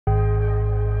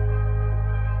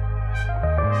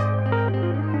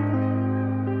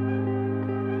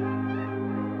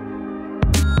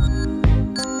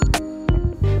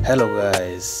Hello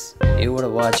guys, you are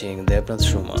watching the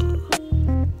Appearance Woman.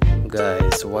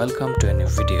 Guys, welcome to a new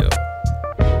video.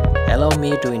 Allow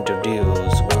me to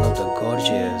introduce one of the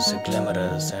gorgeous,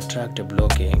 glamorous, attractive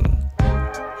looking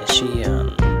Asian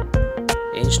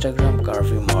Instagram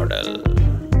curvy model.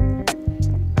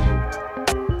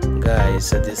 Guys,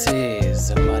 this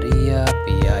is Mariya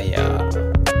Piaya,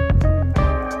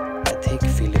 a thick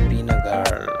Filipina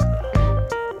girl,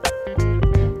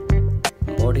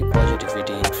 body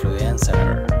positivity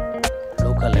influencer,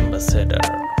 local ambassador,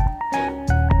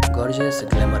 gorgeous,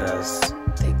 glamorous,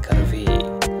 thick, curvy.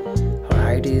 Her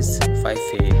height is 5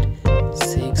 feet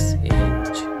 6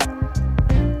 inch.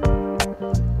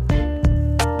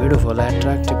 Beautiful,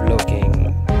 attractive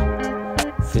looking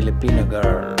Filipino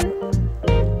girl.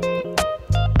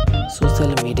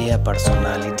 Social media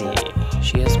personality.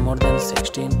 She has more than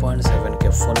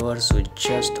 16.7k followers with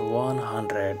just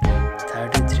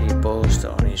 133 posts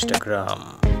on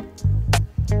Instagram.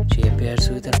 She appears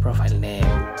with her profile name.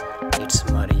 It's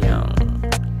Mariya.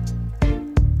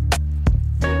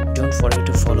 Don't forget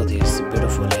to follow this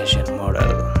beautiful Asian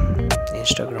model,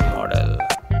 Instagram model,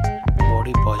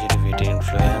 body positivity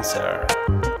influencer.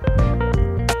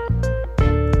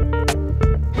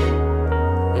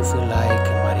 If you like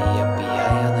Mariya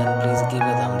Piaya, then please give a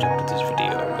thumbs up to this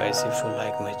video. Guys, if you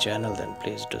like my channel, then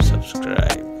please do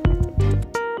subscribe.